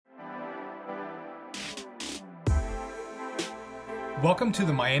Welcome to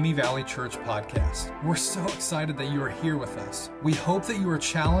the Miami Valley Church podcast. We're so excited that you are here with us. We hope that you are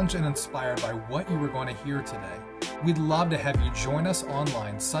challenged and inspired by what you are going to hear today. We'd love to have you join us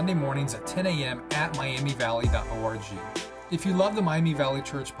online Sunday mornings at 10 a.m. at miamivalley.org. If you love the Miami Valley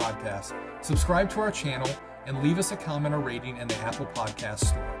Church podcast, subscribe to our channel and leave us a comment or rating in the Apple Podcast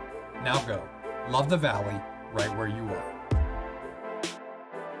Store. Now go. Love the Valley right where you are.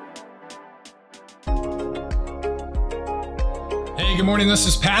 Hey, good morning. This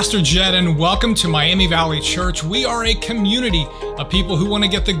is Pastor Jed, and welcome to Miami Valley Church. We are a community of people who want to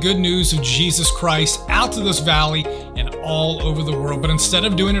get the good news of Jesus Christ out to this valley and all over the world. But instead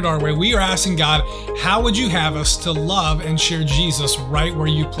of doing it our way, we are asking God, how would you have us to love and share Jesus right where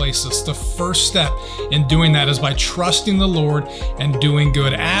you place us? The first step in doing that is by trusting the Lord and doing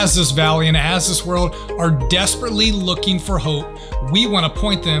good. As this valley and as this world are desperately looking for hope, we want to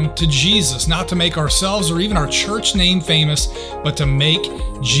point them to Jesus, not to make ourselves or even our church name famous, but to make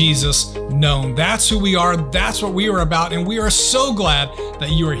Jesus known. That's who we are. That's what we are about. And we are so glad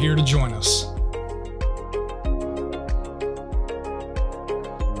that you are here to join us.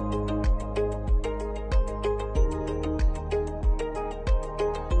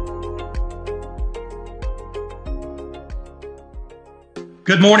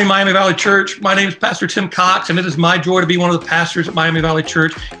 Good morning, Miami Valley Church. My name is Pastor Tim Cox, and it is my joy to be one of the pastors at Miami Valley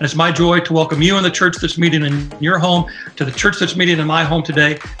Church. And it's my joy to welcome you and the church that's meeting in your home to the church that's meeting in my home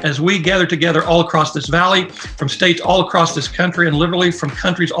today as we gather together all across this valley, from states all across this country, and literally from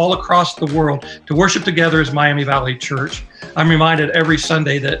countries all across the world to worship together as Miami Valley Church. I'm reminded every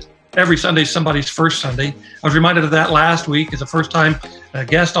Sunday is somebody's first Sunday. I was reminded of that last week as the first time a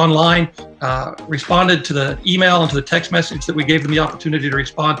guest online responded to the email and to the text message that we gave them the opportunity to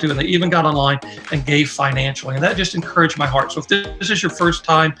respond to, and they even got online and gave financially. And that just encouraged my heart. So if this is your first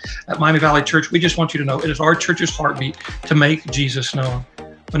time at Miami Valley Church, we just want you to know it is our church's heartbeat to make Jesus known.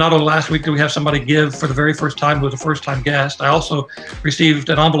 But not only last week did we have somebody give for the very first time who was a first-time guest, I also received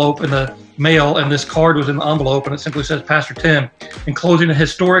an envelope in the mail, and this card was in the envelope, and it simply says, Pastor Tim, enclosing a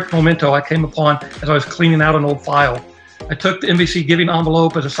historic memento I came upon as I was cleaning out an old file. I took the MVC giving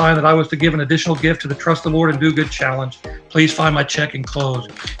envelope as a sign that I was to give an additional gift to the Trust the Lord and Do Good challenge. Please find my check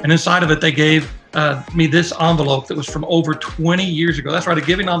enclosed. And inside of it, they gave me this envelope that was from over 20 years ago. That's right, a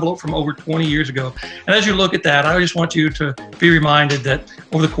giving envelope from over 20 years ago. And as you look at that, I just want you to be reminded that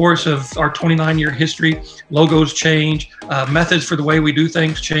over the course of our 29-year history, logos change, methods for the way we do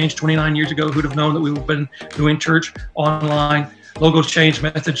things change. 29 years ago, who'd have known that we would have been doing church online? Logos change,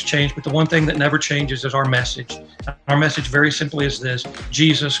 methods change, but the one thing that never changes is our message. Our message very simply is this: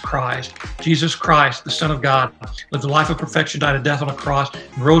 Jesus Christ. Jesus Christ, the Son of God, lived a life of perfection, died a death on a cross,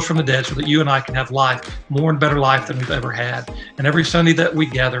 and rose from the dead so that you and I can have life, more and better life than we've ever had. And every Sunday that we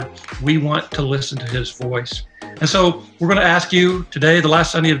gather, we want to listen to his voice. And so we're going to ask you today, the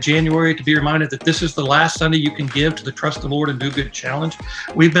last Sunday of January, to be reminded that this is the last Sunday you can give to the Trust the Lord and Do Good challenge.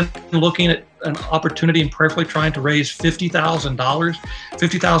 We've been looking at an opportunity and prayerfully trying to raise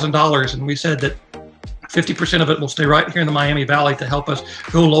 $50,000, and we said that 50% of it will stay right here in the Miami Valley to help us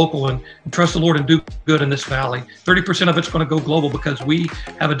go local and trust the Lord and do good in this valley. 30% of it's going to go global because we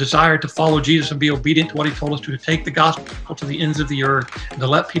have a desire to follow Jesus and be obedient to what he told us to take the gospel to the ends of the earth and to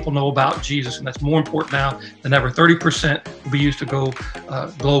let people know about Jesus. And that's more important now than ever. 30% will be used to go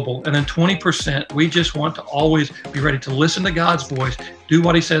global. And then 20%, we just want to always be ready to listen to God's voice, do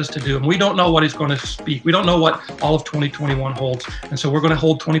what he says to do. And we don't know what he's going to speak. We don't know what all of 2021 holds. And so we're going to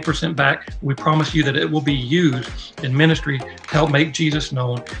hold 20% back. We promise you that it will be used in ministry to help make Jesus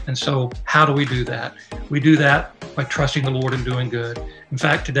known. And so how do we do that? We do that by trusting the Lord and doing good. In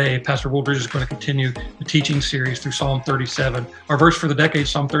fact, today, Pastor Woolridge is going to continue the teaching series through Psalm 37. Our verse for the decade,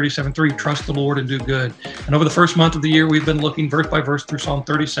 Psalm 37:3, trust the Lord and do good. And over the first month of the year, we've been looking verse by verse through Psalm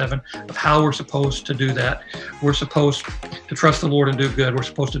 37 of how we're supposed to do that. We're supposed to trust the Lord and do good. We're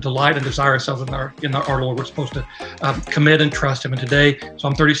supposed to delight and desire ourselves in our Lord. We're supposed to commit and trust him. And today,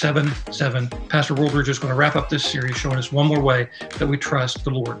 Psalm 37:7, Pastor Woolridge is going to wrap up this series showing us one more way that we trust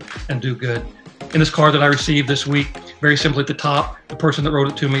the Lord and do good. In this card that I received this week, very simply at the top, the person that wrote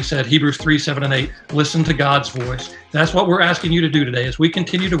it to me said, Hebrews 3:7-8, listen to God's voice. That's what we're asking you to do today as we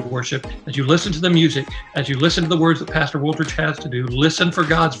continue to worship, as you listen to the music, as you listen to the words that Pastor Woolridge has to do, listen for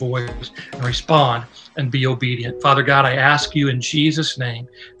God's voice and respond and be obedient. Father God, I ask you in Jesus' name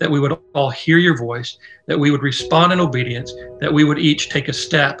that we would all hear your voice, that we would respond in obedience, that we would each take a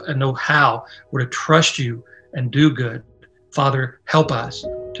step and know how we're to trust you and do good. Father, help us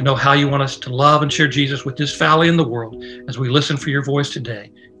to know how you want us to love and share Jesus with this valley in the world as we listen for your voice today.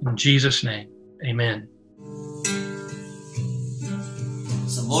 In Jesus' name, amen.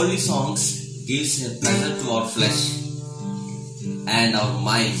 Some holy songs gives a pleasure to our flesh. and our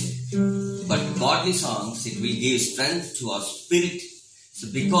mind. But godly songs, it will give strength to our spirit. So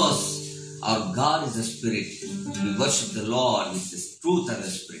because our God is a spirit, we worship the Lord with the truth and the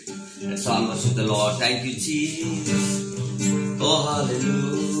spirit. Let's all worship the Lord. Thank you, Jesus. Oh,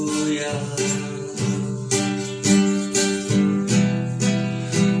 hallelujah.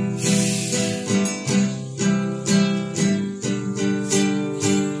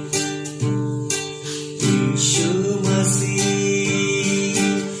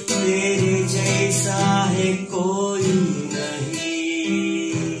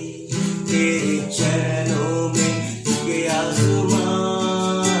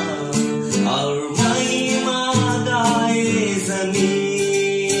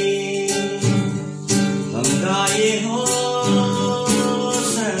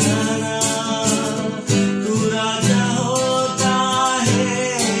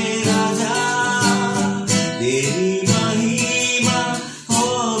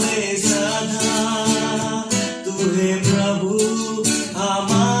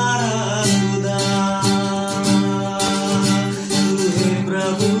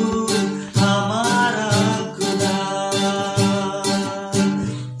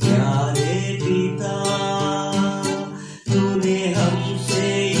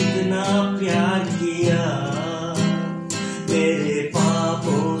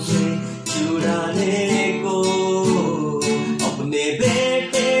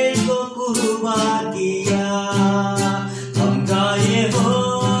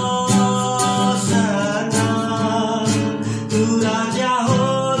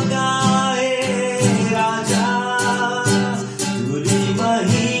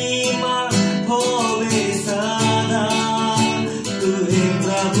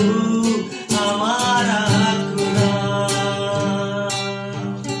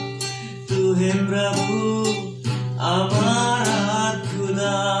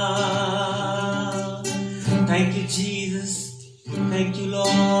 Thank you, Jesus. Thank you,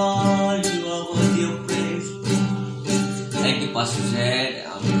 Lord. You are worthy of praise. Thank you, Pastor Jed,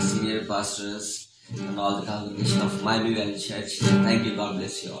 the senior pastors, and all the congregation of Miami Valley Church. Thank you. God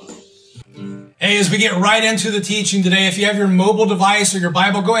bless you all. Hey, as we get right into the teaching today, if you have your mobile device or your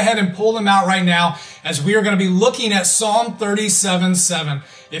Bible, go ahead and pull them out right now as we are going to be looking at Psalm 37:7.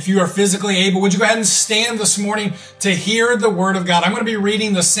 If you are physically able, would you go ahead and stand this morning to hear the Word of God? I'm going to be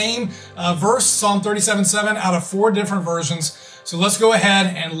reading the same verse, Psalm 37:7, out of 4 different versions. So let's go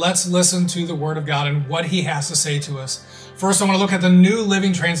ahead and let's listen to the Word of God and what He has to say to us. First, I want to look at the New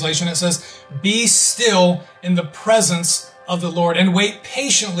Living Translation. It says, "Be still in the presence of the Lord and wait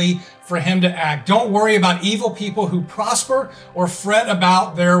patiently for Him to act." Don't worry about evil people who prosper or fret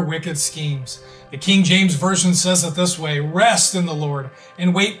about their wicked schemes. The King James Version says it this way: "Rest in the Lord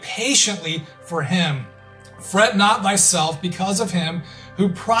and wait patiently for Him. Fret not thyself because of him who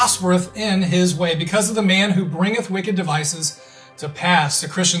prospereth in his way, because of the man who bringeth wicked devices to pass." The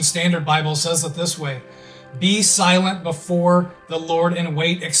Christian Standard Bible says it this way: "Be silent before the Lord and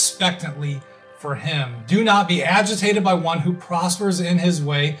wait expectantly for Him. Do not be agitated by one who prospers in his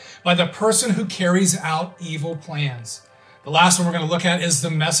way, by the person who carries out evil plans." The last one we're going to look at is the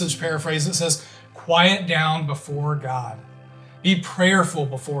Message paraphrase. It says, "Quiet down before God. Be prayerful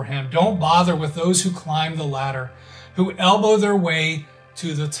before Him. Don't bother with those who climb the ladder, who elbow their way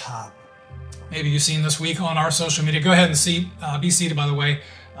to the top." Maybe you've seen this week on our social media. Go ahead and be seated, by the way.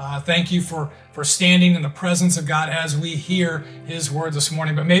 Thank you for standing in the presence of God as we hear His Word this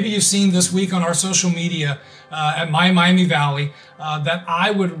morning. But maybe you've seen this week on our social media at My Miami Valley that I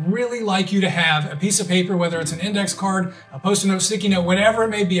would really like you to have a piece of paper, whether it's an index card, a Post-it note, sticky note, whatever it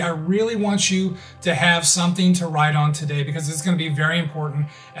may be. I really want you to have something to write on today, because it's going to be very important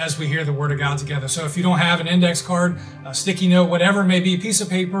as we hear the Word of God together. So if you don't have an index card, a sticky note, whatever it may be, a piece of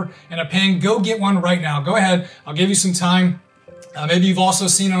paper and a pen, go get one right now. Go ahead. I'll give you some time. Maybe you've also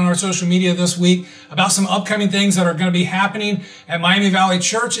seen on our social media this week about some upcoming things that are going to be happening at Miami Valley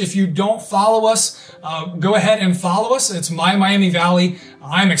Church. If you don't follow us, go ahead and follow us. It's My Miami Valley.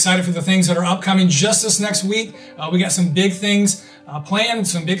 I'm excited for the things that are upcoming just this next week. We got some big things planned,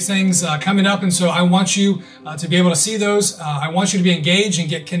 some big things coming up. And so I want you to be able to see those. I want you to be engaged and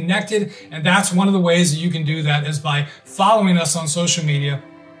get connected. And that's one of the ways that you can do that, is by following us on social media,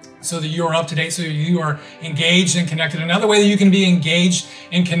 so that you are up to date, so you are engaged and connected. Another way that you can be engaged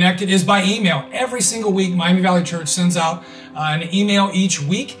and connected is by email. Every single week, Miami Valley Church sends out an email each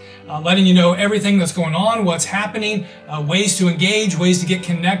week, letting you know everything that's going on, what's happening, ways to engage, ways to get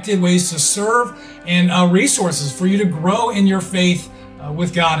connected, ways to serve, and resources for you to grow in your faith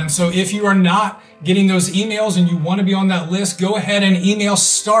with God. And so if you are not getting those emails and you want to be on that list, go ahead and email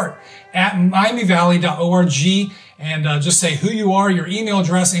start@miamivalley.org and just say who you are, your email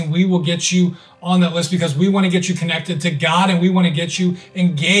address, and we will get you on that list because we want to get you connected to God and we want to get you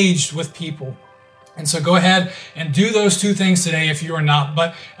engaged with people. And so go ahead and do those two things today if you are not.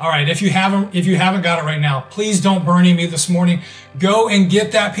 But all right, if you haven't got it right now, please don't burn me this morning. Go and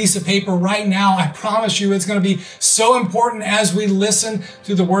get that piece of paper right now. I promise you it's going to be so important as we listen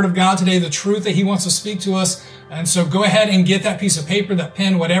to the Word of God today, the truth that He wants to speak to us. And so go ahead and get that piece of paper, that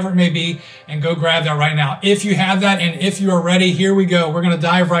pen, whatever it may be, and go grab that right now. If you have that and if you are ready, here we go. We're going to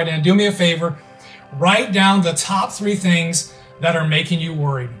dive right in. Do me a favor. Write down the top 3 things that are making you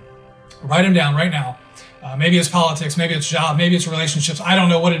worried. Write them down right now. Maybe it's politics, maybe it's job, maybe it's relationships. I don't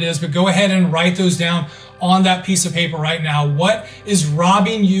know what it is, but go ahead and write those down on that piece of paper right now. What is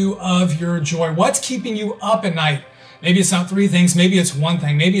robbing you of your joy? What's keeping you up at night? Maybe it's not 3 things, maybe it's 1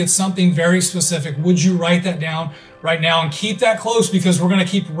 thing, maybe it's something very specific. Would you write that down right now and keep that close because we're going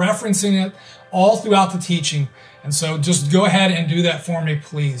to keep referencing it all throughout the teaching. And so just go ahead and do that for me,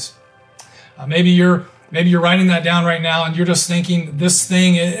 please. Maybe you're writing that down right now and you're just thinking, this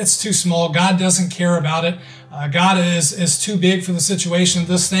thing, it's too small. God doesn't care about it. God is too big for the situation.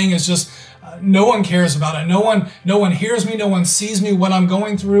 This thing is just, no one cares about it. No one hears me. No one sees me, what I'm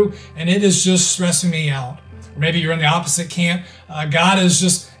going through. And it is just stressing me out. Or maybe you're in the opposite camp. God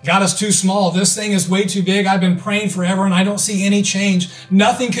is too small. This thing is way too big. I've been praying forever and I don't see any change.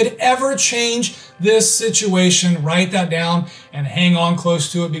 Nothing could ever change this situation. Write that down and hang on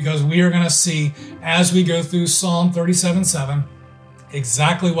close to it because we are going to see as we go through Psalm 37:7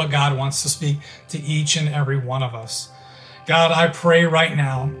 exactly what God wants to speak to each and every one of us. God, I pray right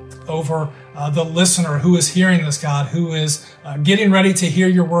now over the listener who is hearing this, God, who is getting ready to hear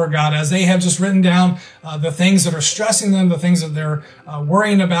your word, God, as they have just written down the things that are stressing them, the things that they're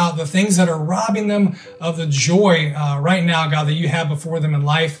worrying about, the things that are robbing them of the joy right now, God, that you have before them in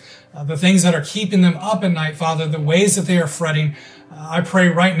life, the things that are keeping them up at night, Father, the ways that they are fretting. I pray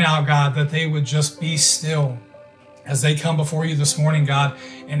right now, God, that they would just be still as they come before you this morning, God,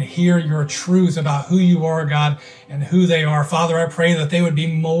 and hear your truth about who you are, God, and who they are. Father, I pray that they would be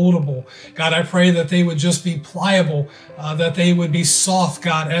moldable. God, I pray that they would just be pliable, that they would be soft,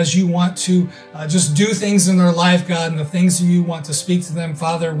 God, as you want to just do things in their life, God, and the things that you want to speak to them.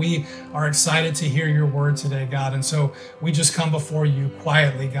 Father, we are excited to hear your word today, God, and so we just come before you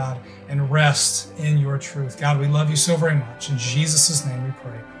quietly, God, and rest in your truth. God, we love you so very much. In Jesus' name we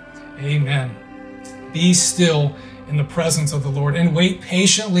pray. Amen. Be still in the presence of the Lord and wait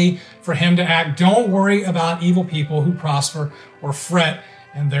patiently for him to act. Don't worry about evil people who prosper or fret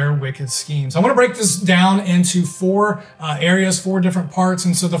in their wicked schemes. I want to break this down into 4 areas, 4 different parts.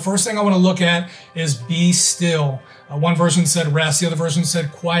 And so the first thing I want to look at is be still. One version said rest. The other version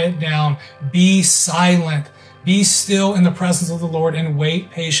said quiet down. Be silent. Be still in the presence of the Lord and wait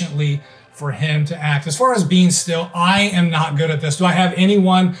patiently for him to act. As far as being still, I am not good at this. Do I have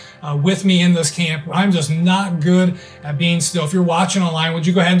anyone with me in this camp? I'm just not good at being still. If you're watching online, would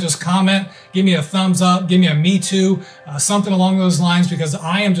you go ahead and just comment, give me a thumbs up, give me a me too, something along those lines, because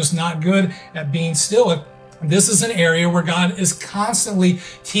I am just not good at being still. This is an area where God is constantly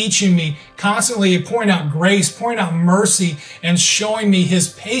teaching me, constantly pouring out grace, pouring out mercy, and showing me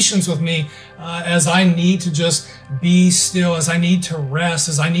his patience with me as I need to just be still, as I need to rest,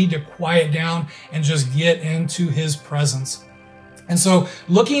 as I need to quiet down and just get into his presence. And so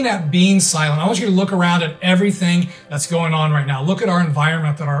looking at being silent, I want you to look around at everything that's going on right now. Look at our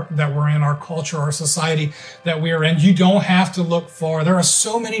environment that we're in, our culture, our society that we are in. You don't have to look far. There are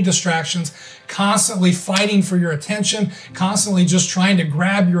so many distractions constantly fighting for your attention, constantly just trying to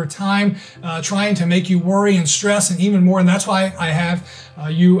grab your time, trying to make you worry and stress and even more. And that's why I have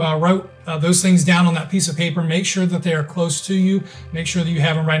you wrote those things down on that piece of paper. Make sure that they are close to you. Make sure that you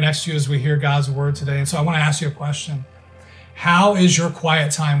have them right next to you as we hear God's word today. And so I want to ask you a question. How is your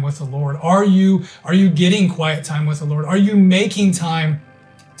quiet time with the Lord? Are you getting quiet time with the Lord? Are you making time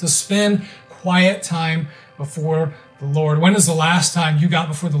to spend quiet time before the Lord? When is the last time you got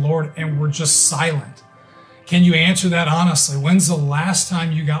before the Lord and were just silent? Can you answer that honestly? When's the last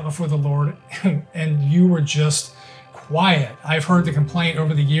time you got before the Lord and you were just quiet? I've heard the complaint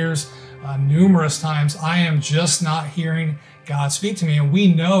over the years numerous times. I am just not hearing God speak to me. And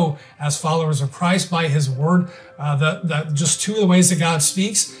we know as followers of Christ by his word that just 2 of the ways that God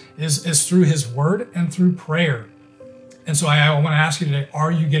speaks is through his word and through prayer. And so I want to ask you today,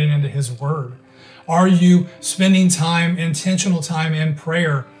 are you getting into his word? Are you spending time, intentional time in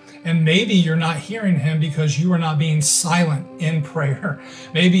prayer And maybe you're not hearing him because you are not being silent in prayer.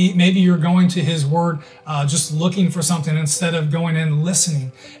 Maybe you're going to his word just looking for something instead of going in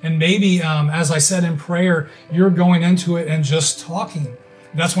listening. And maybe, as I said in prayer, you're going into it and just talking.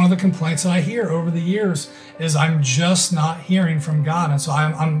 That's one of the complaints that I hear over the years is I'm just not hearing from God. And so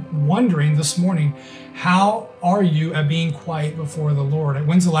I'm wondering this morning, how are you at being quiet before the Lord?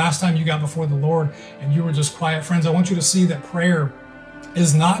 When's the last time you got before the Lord and you were just quiet? Friends, I want you to see that prayer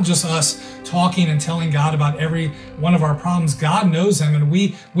is not just us talking and telling God about every one of our problems. God knows them, and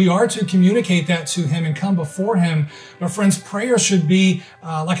we are to communicate that to him and come before him. But friends, prayer should be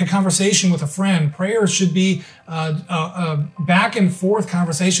like a conversation with a friend. Prayer should be a back and forth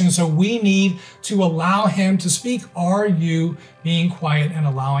conversation. So we need to allow him to speak. Are you being quiet and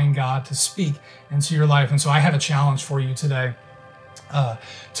allowing God to speak into your life? And so I have a challenge for you today.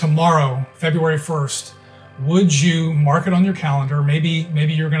 Tomorrow, February 1st, would you mark it on your calendar? Maybe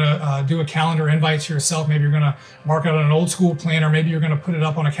you're going to do a calendar invite to yourself. Maybe you're going to mark it on an old school planner. Maybe you're going to put it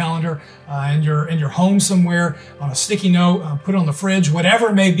up on a calendar in your home somewhere on a sticky note. Put it on the fridge, whatever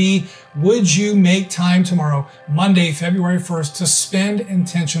it may be. Would you make time tomorrow, Monday, February 1st, to spend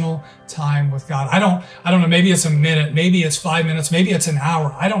intentional time with God? I don't know. Maybe it's a minute. Maybe it's 5 minutes. Maybe it's an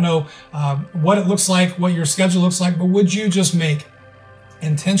hour. I don't know what it looks like, what your schedule looks like. But would you just make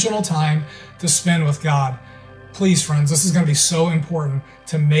intentional time to spend with God? Please, friends, this is going to be so important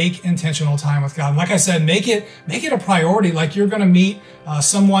to make intentional time with God. And like I said, make it a priority. Like you're going to meet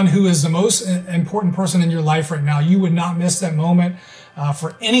someone who is the most important person in your life right now. You would not miss that moment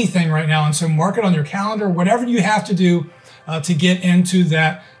for anything right now. And so mark it on your calendar, whatever you have to do to get into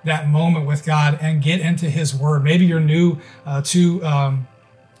that moment with God and get into his word. Maybe you're new to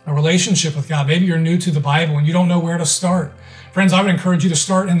a relationship with God. Maybe you're new to the Bible and you don't know where to start. Friends, I would encourage you to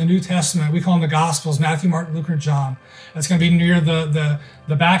start in the New Testament. We call them the Gospels, Matthew, Mark, Luke, or John. That's going to be near the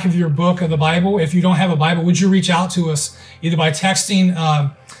back of your book of the Bible. If you don't have a Bible, would you reach out to us either by texting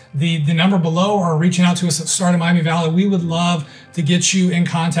the number below or reaching out to us at Start in Miami Valley? We would love to get you in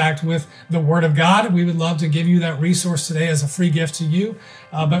contact with the Word of God. We would love to give you that resource today as a free gift to you.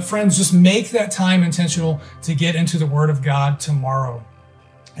 But friends, just make that time intentional to get into the Word of God tomorrow.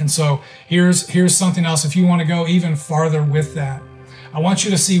 And so here's something else. If you want to go even farther with that, I want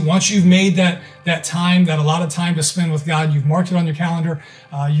you to see, once you've made that time, that allotted time to spend with God, you've marked it on your calendar.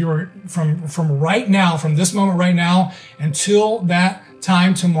 You're from right now, from this moment right now until that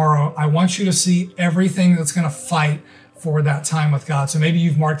time tomorrow, I want you to see everything that's going to fight for that time with God. So maybe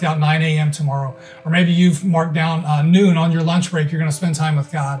you've marked out 9 a.m. tomorrow, or maybe you've marked down noon on your lunch break. You're going to spend time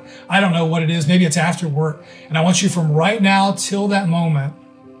with God. I don't know what it is. Maybe it's after work. And I want you from right now till that moment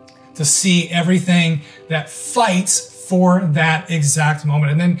to see everything that fights for that exact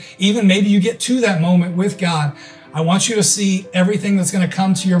moment. And then even maybe you get to that moment with God, I want you to see everything that's going to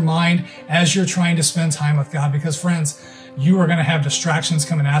come to your mind as you're trying to spend time with God. Because friends, you are going to have distractions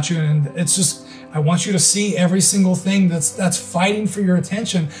coming at you. And it's just, I want you to see every single thing that's fighting for your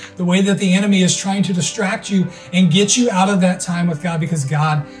attention, the way that the enemy is trying to distract you and get you out of that time with God, because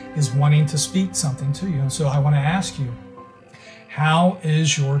God is wanting to speak something to you. And so I want to ask you, how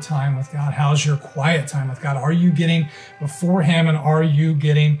is your time with God? How's your quiet time with God? Are you getting before him and are you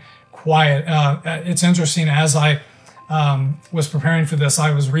getting quiet? It's interesting, as I was preparing for this,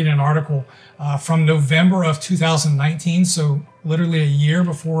 I was reading an article from November of 2019, so literally a year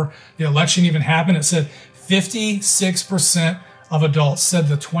before the election even happened. It said 56% of adults said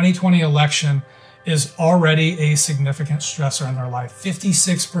the 2020 election is already a significant stressor in their life.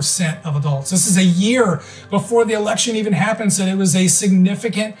 56% of adults. This is a year before the election even happened, said it was a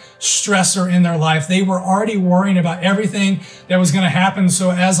significant stressor in their life. They were already worrying about everything that was going to happen. So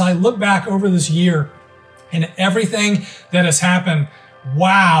as I look back over this year and everything that has happened,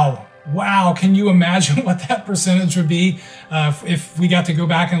 wow, can you imagine what that percentage would be if we got to go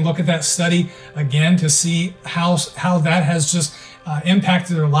back and look at that study again to see how that has just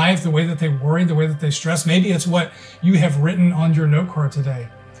impacted their life, the way that they worry, the way that they stress. Maybe it's what you have written on your note card today.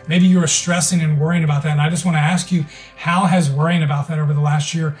 Maybe you are stressing and worrying about that. And I just want to ask you, how has worrying about that over the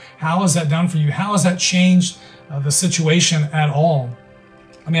last year, how has that done for you? How has that changed the situation at all?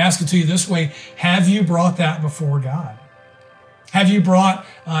 Let me ask it to you this way. Have you brought that before God? Have you brought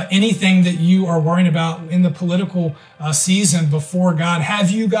anything that you are worrying about in the political season before God? Have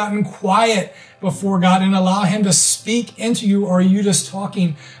you gotten quiet before God and allow him to speak into you? Or are you just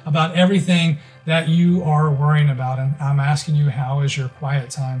talking about everything that you are worrying about? And I'm asking you, how is your quiet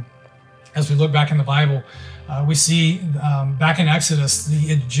time? As we look back in the Bible, we see back in Exodus,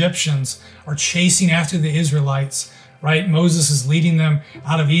 the Egyptians are chasing after the Israelites right? Moses is leading them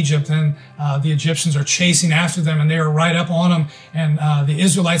out of Egypt, and the Egyptians are chasing after them, and they are right up on them. And the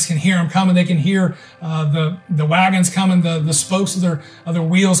Israelites can hear them coming. They can hear the wagons coming, the spokes of their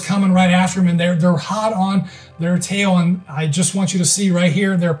wheels coming right after them, and they're hot on their tail. And I just want you to see right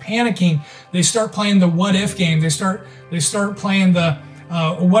here, they're panicking. They start playing the what if game. They start playing the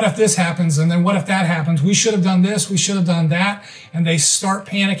what if this happens, and then what if that happens? We should have done this, we should have done that. And they start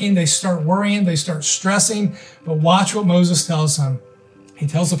panicking, they start worrying, they start stressing. But watch what Moses tells them. He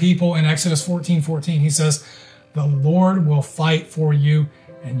tells the people in Exodus 14:14, he says, the Lord will fight for you,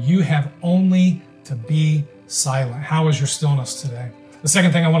 and you have only to be silent. How is your stillness today? The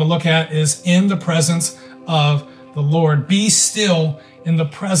second thing I want to look at is in the presence of the Lord. Be still in the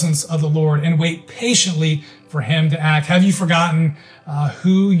presence of the Lord and wait patiently for him to act. Have you forgotten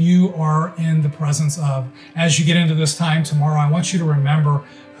who you are in the presence of? As you get into this time tomorrow, I want you to remember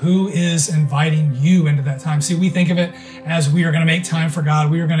who is inviting you into that time. See, we think of it as we are going to make time for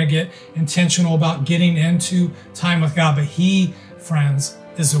God. We are going to get intentional about getting into time with God. But he, friends,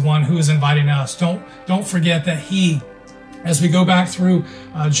 is the one who is inviting us. Don't forget that he, as we go back through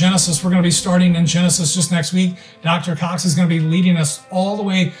Genesis, we're going to be starting in Genesis just next week. Dr. Cox is going to be leading us all the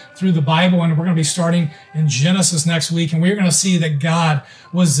way through the Bible, and we're going to be starting in Genesis next week. And we're going to see that God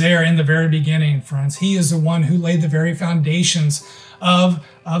was there in the very beginning, friends. He is the one who laid the very foundations of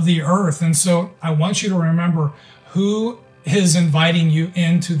the earth. And so I want you to remember who is inviting you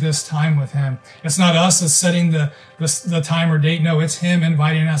into this time with him. It's not us that's setting the time or date. No, it's him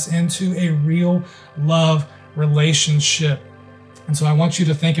inviting us into a real love relationship. And so I want you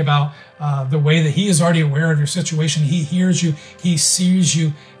to think about the way that he is already aware of your situation. He hears you, he sees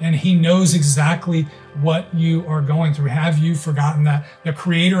you, and he knows exactly what you are going through. Have you forgotten that the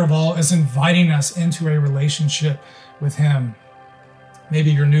creator of all is inviting us into a relationship with him? Maybe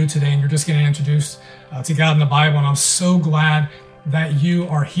you're new today and you're just getting introduced to God in the Bible, and I'm so glad that you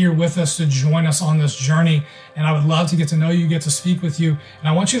are here with us to join us on this journey. And I would love to get to know you, get to speak with you. And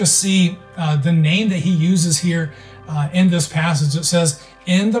I want you to see the name that he uses here in this passage. It says,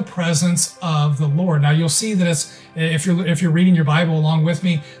 in the presence of the Lord. Now you'll see that it's, if you're reading your Bible along with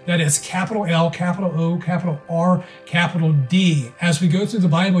me, that it's capital L, capital O, capital R, capital D. As we go through the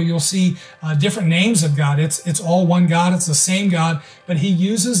Bible, you'll see different names of God. It's all one God. It's the same God, but he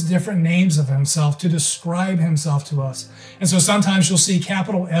uses different names of himself to describe himself to us. And so sometimes you'll see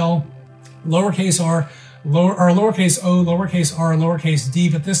capital L, lowercase r, lowercase o, lowercase r, lowercase d,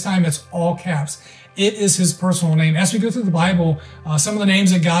 but this time it's all caps. It is his personal name. As we go through the Bible, some of the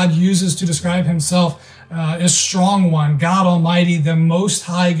names that God uses to describe himself is Strong One, God Almighty, the Most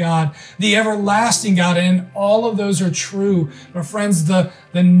High God, the Everlasting God, and all of those are true. But friends, the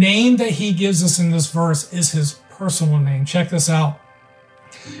name that he gives us in this verse is his personal name. Check this out.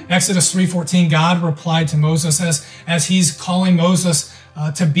 Exodus 3:14, God replied to Moses as he's calling Moses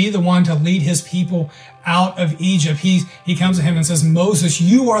to be the one to lead his people out of Egypt. He comes to him and says, Moses,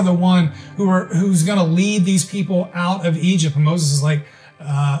 you are the one who's going to lead these people out of Egypt. And Moses is like,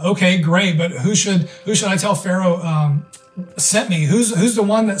 okay, great, but who should I tell Pharaoh sent me? Who's the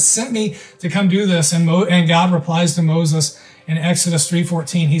one that sent me to come do this? And God replies to Moses in Exodus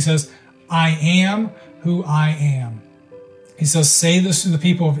 3:14. He says, I am who I am. He says, say this to the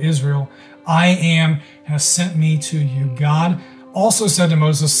people of Israel, I am has sent me to you. God also said to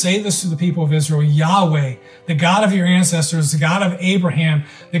Moses, say this to the people of Israel, Yahweh, the God of your ancestors, the God of Abraham,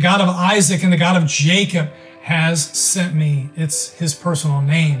 the God of Isaac, and the God of Jacob has sent me. It's his personal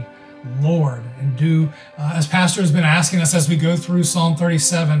name, Lord. And as Pastor has been asking us as we go through Psalm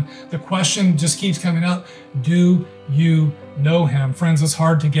 37, the question just keeps coming up, do you know him? Friends, it's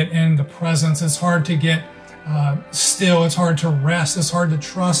hard to get in the presence. It's hard to get still. It's hard to rest. It's hard to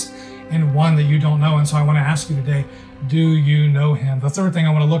trust in one that you don't know. And so I want to ask you today, do you know him? The third thing I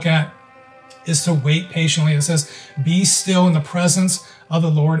want to look at is to wait patiently. It says, be still in the presence of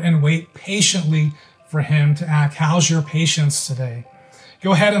the Lord and wait patiently for him to act. How's your patience today?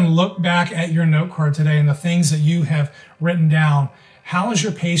 Go ahead and look back at your note card today and the things that you have written down. How is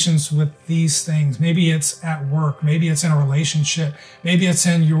your patience with these things? Maybe it's at work. Maybe it's in a relationship. Maybe it's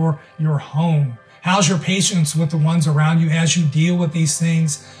in your home. How's your patience with the ones around you as you deal with these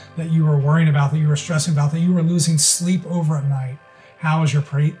things that you were worrying about, that you were stressing about, that you were losing sleep over at night? How's your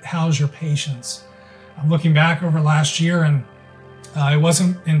patience? I'm looking back over last year, and it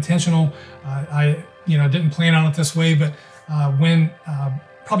wasn't intentional. I didn't plan on it this way, but when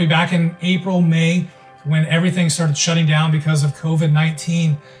probably back in April, May, when everything started shutting down because of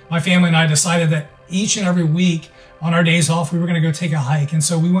COVID-19, my family and I decided that each and every week on our days off, we were going to go take a hike. And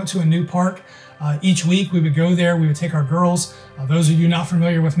so we went to a new park. Each week we would go there, we would take our girls. Those of you not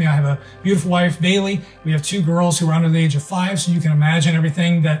familiar with me, I have a beautiful wife, Bailey. We have 2 girls who are under the age of 5, so you can imagine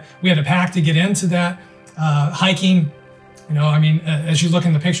everything that we had to pack to get into that hiking. You know, I mean, as you look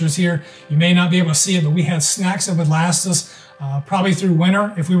in the pictures here, you may not be able to see it, but we had snacks that would last us probably through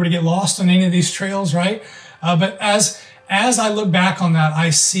winter if we were to get lost on any of these trails, right? But as I look back on that,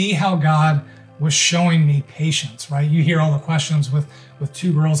 I see how God was showing me patience, right? You hear all the questions with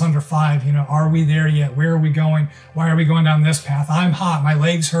 2 girls under 5, you know, are we there yet? Where are we going? Why are we going down this path? I'm hot, my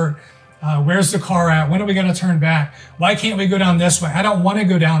legs hurt. Where's the car at? When are we going to turn back? Why can't we go down this way? I don't want to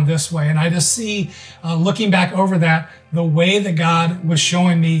go down this way. And I just see, looking back over that, the way that God was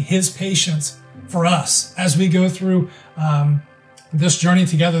showing me his patience for us as we go through this journey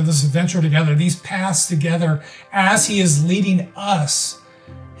together, this adventure together, these paths together, as he is leading us,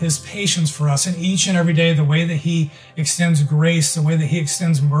 his patience for us. And each and every day, the way that he extends grace, the way that he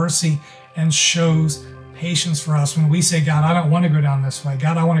extends mercy and shows patience for us. When we say, God, I don't want to go down this way.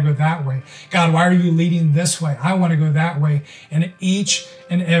 God, I want to go that way. God, why are you leading this way? I want to go that way. And each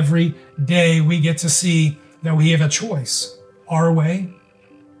and every day we get to see that we have a choice, our way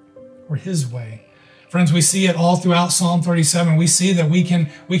or his way. Friends, we see it all throughout Psalm 37. We see that we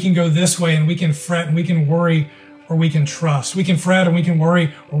can go this way, and we can fret and we can worry, or we can trust. We can fret or we can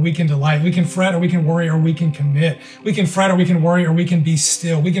worry, or we can delight. We can fret or we can worry, or we can commit. We can fret or we can worry, or we can be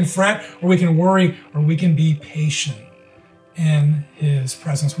still. We can fret or we can worry, or we can be patient in his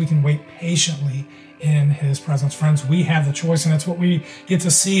presence. We can wait patiently in his presence. Friends, we have the choice, and that's what we get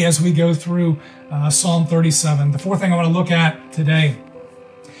to see as we go through Psalm 37. The 4th thing I want to look at today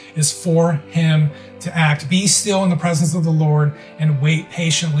is for him to act. Be still in the presence of the Lord and wait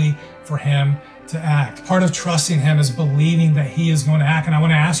patiently for him to act. Part of trusting him is believing that he is going to act. And I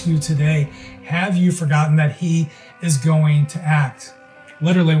want to ask you today, have you forgotten that he is going to act?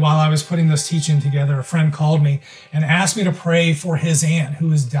 Literally, while I was putting this teaching together, a friend called me and asked me to pray for his aunt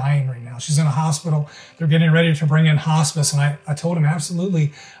who is dying right now. She's in a hospital. They're getting ready to bring in hospice. And I told him,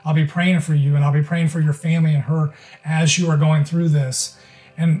 absolutely, I'll be praying for you, and I'll be praying for your family and her as you are going through this.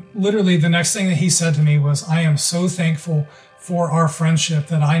 And literally the next thing that he said to me was, I am so thankful for our friendship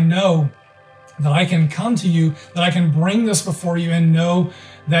that I know that I can come to you, that I can bring this before you and know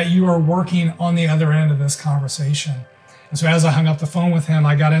that you are working on the other end of this conversation. And so as I hung up the phone with him,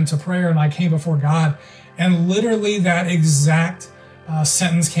 I got into prayer and I came before God, and literally that exact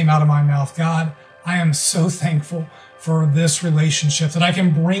sentence came out of my mouth. God, I am so thankful for this relationship, that I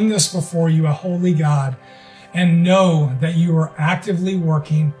can bring this before you, a holy God, and know that you are actively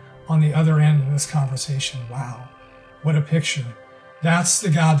working on the other end of this conversation. Wow, what a picture. That's the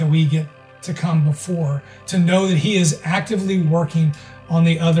God that we get to come before, to know that he is actively working on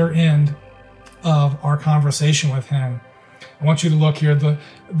the other end of our conversation with him. I want you to look here,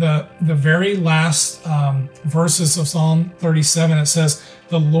 the very last verses of Psalm 37, it says,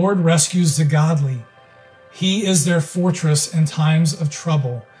 the Lord rescues the godly. He is their fortress in times of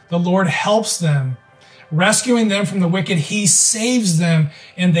trouble. The Lord helps them, rescuing them from the wicked. He saves them,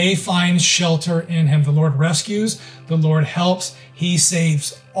 and they find shelter in him. The Lord rescues, the Lord helps, he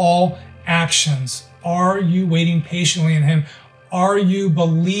saves. All actions. Are you waiting patiently in him? Are you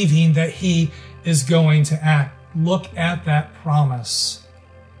believing that he is going to act? Look at that promise.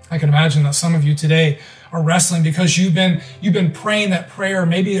 I can imagine that some of you today are wrestling because you've been praying that prayer,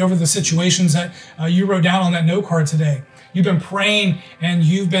 maybe over the situations that you wrote down on that note card today. You've been praying and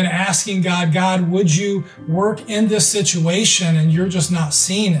you've been asking God, God, would you work in this situation? And you're just not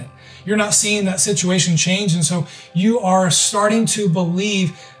seeing it. You're not seeing that situation change. And so you are starting to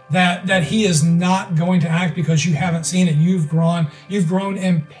believe that he is not going to act because you haven't seen it. You've grown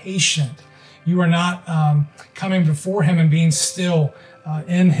impatient. You are not coming before him and being still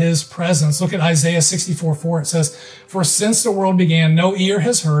in his presence. Look at Isaiah 64:4. It says, for since the world began, no ear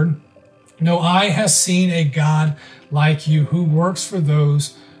has heard, no eye has seen a God like you, who works for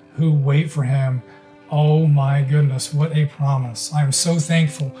those who wait for him. Oh my goodness, what a promise. I am so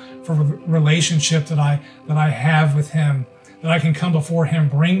thankful for the relationship that I have with him, that I can come before him,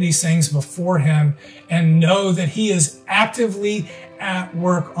 bring these things before him, and know that he is actively at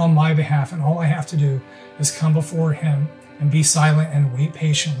work on my behalf. And all I have to do is come before him and be silent and wait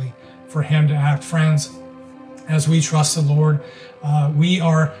patiently for him to act. Friends, as we trust the Lord, we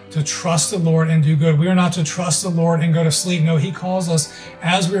are to trust the Lord and do good. We are not to trust the Lord and go to sleep. No, he calls us,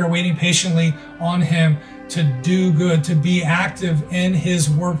 as we are waiting patiently on him, to do good, to be active in his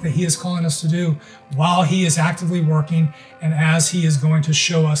work that he is calling us to do while he is actively working and as he is going to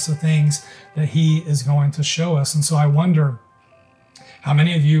show us the things that he is going to show us. And so I wonder, How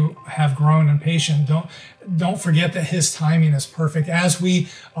many of you have grown in patience? Don't forget that his timing is perfect. As we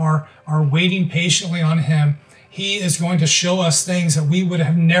are waiting patiently on him, he is going to show us things that we would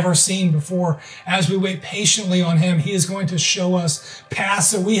have never seen before. As we wait patiently on him, he is going to show us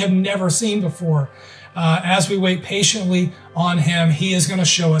paths that we have never seen before. As we wait patiently on him, he is going to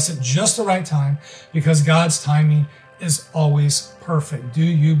show us at just the right time, because God's timing is always perfect. Do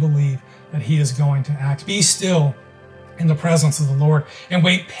you believe that he is going to act? Be still in the presence of the Lord and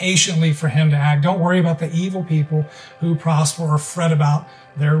wait patiently for him to act. Don't worry about the evil people who prosper or fret about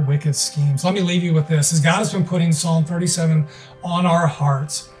their wicked schemes. Let me leave you with this. As God has been putting Psalm 37 on our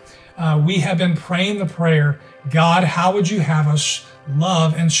hearts, we have been praying the prayer, God, how would you have us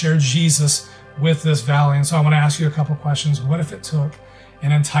love and share Jesus with this valley? And so I want to ask you a couple questions. What if it took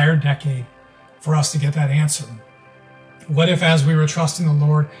an entire decade for us to get that answer? What if, as we were trusting the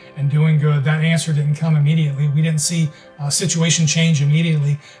Lord and doing good, that answer didn't come immediately? We didn't see a situation change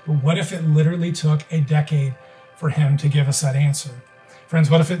immediately. But what if it literally took a decade for him to give us that answer? Friends,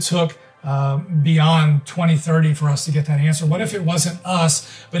 what if it took beyond 2030 for us to get that answer? What if it wasn't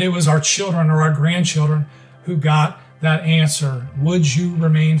us, but it was our children or our grandchildren who got that answer? Would you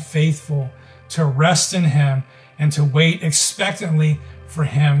remain faithful to rest in him and to wait expectantly for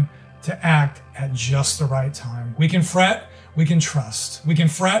him to act at just the right time? We can fret, we can trust. We can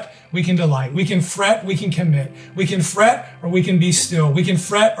fret, we can delight. We can fret, we can commit. We can fret, or we can be still. We can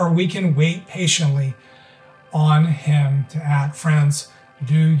fret, or we can wait patiently on him to act. Friends,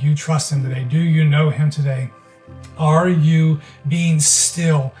 do you trust him today? Do you know him today? Are you being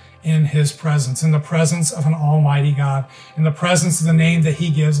still in his presence, in the presence of an almighty God, in the presence of the name that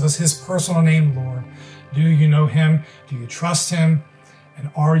he gives us, his personal name, Lord? Do you know him? Do you trust him? And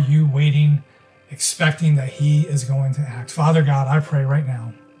are you waiting, expecting that he is going to act? Father God, I pray right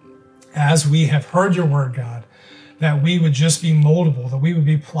now, as we have heard your word, God, that we would just be moldable, that we would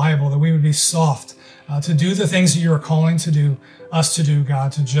be pliable, that we would be soft, to do the things that you are calling us to do,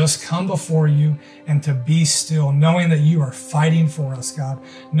 God, to just come before you and to be still, knowing that you are fighting for us, God,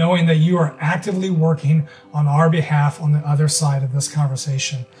 knowing that you are actively working on our behalf on the other side of this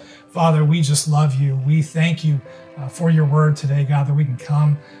conversation. Father, we just love you. We thank you for your word today, God, that we can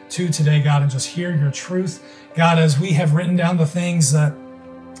come to today, God, and just hear your truth. God, as we have written down the things that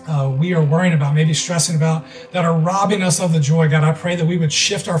we are worrying about, maybe stressing about, that are robbing us of the joy, God, I pray that we would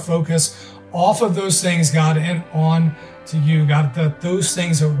shift our focus off of those things, God, and on to you, God, that those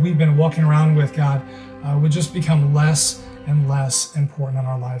things that we've been walking around with, God, would just become less and less important in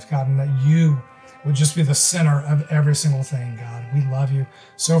our lives, God, and that you would just be the center of every single thing, God. We love you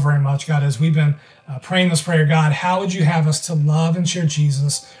so very much, God. As we've been praying this prayer, God, how would you have us to love and share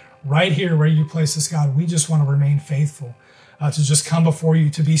Jesus right here where you place us, God? We just want to remain faithful, to just come before you,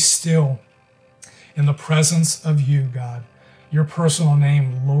 to be still in the presence of you, God, your personal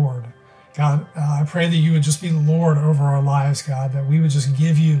name, Lord. God, I pray that you would just be Lord over our lives, God, that we would just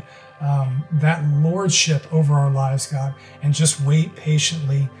give you that lordship over our lives, God, and just wait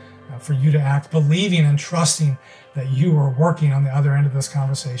patiently for you to act, believing and trusting that you are working on the other end of this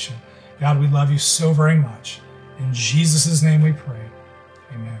conversation. God, we love you so very much. In Jesus' name we pray.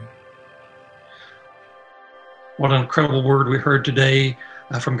 Amen. What an incredible word we heard today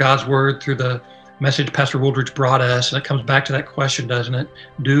from God's word through the message Pastor Wooldridge brought us. And it comes back to that question, doesn't it?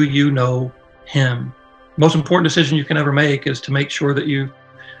 Do you know him? Most important decision you can ever make is to make sure that you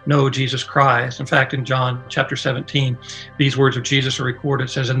know Jesus Christ. In fact, in John chapter 17, these words of Jesus are recorded.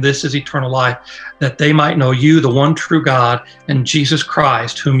 It says, "And this is eternal life, that they might know you, the one true God, and Jesus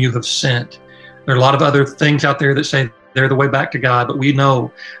Christ, whom you have sent." There are a lot of other things out there that say they're the way back to God, but we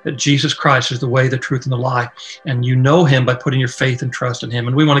know that Jesus Christ is the way, the truth, and the life. And you know him by putting your faith and trust in him.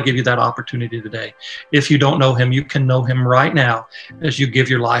 And we want to give you that opportunity today. If you don't know him, you can know him right now as you give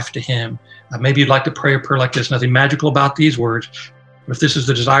your life to him. Maybe you'd like to pray a prayer like this. Nothing magical about these words. But if this is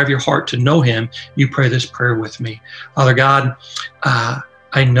the desire of your heart to know him, you pray this prayer with me. Father God,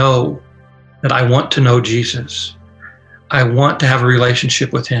 I know that I want to know Jesus. I want to have a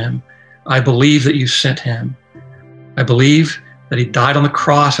relationship with him. I believe that you sent him. I believe that he died on the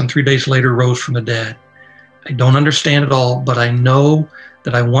cross and 3 days later rose from the dead. I don't understand it all, but I know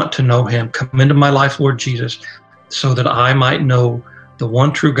that I want to know him. Come into my life, Lord Jesus, so that I might know the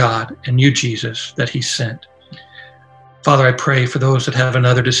one true God and you, Jesus, that he sent. Father, I pray for those that have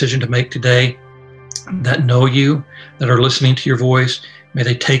another decision to make today, that know you, that are listening to your voice. May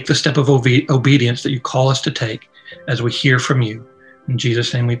they take the step of obedience that you call us to take as we hear from you. In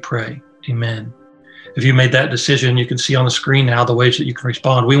Jesus' name we pray. Amen. If you made that decision, you can see on the screen now the ways that you can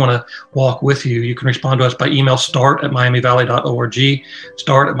respond. We want to walk with you. You can respond to us by email, start@miamivalley.org,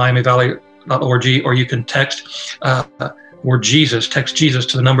 start@miamivalley.org, or you can text or Jesus, text Jesus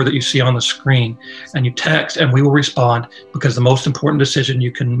to the number that you see on the screen, and you text and we will respond, because the most important decision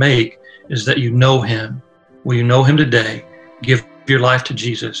you can make is that you know him. Will you know him today? Give your life to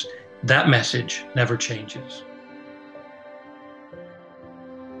Jesus. That message never changes.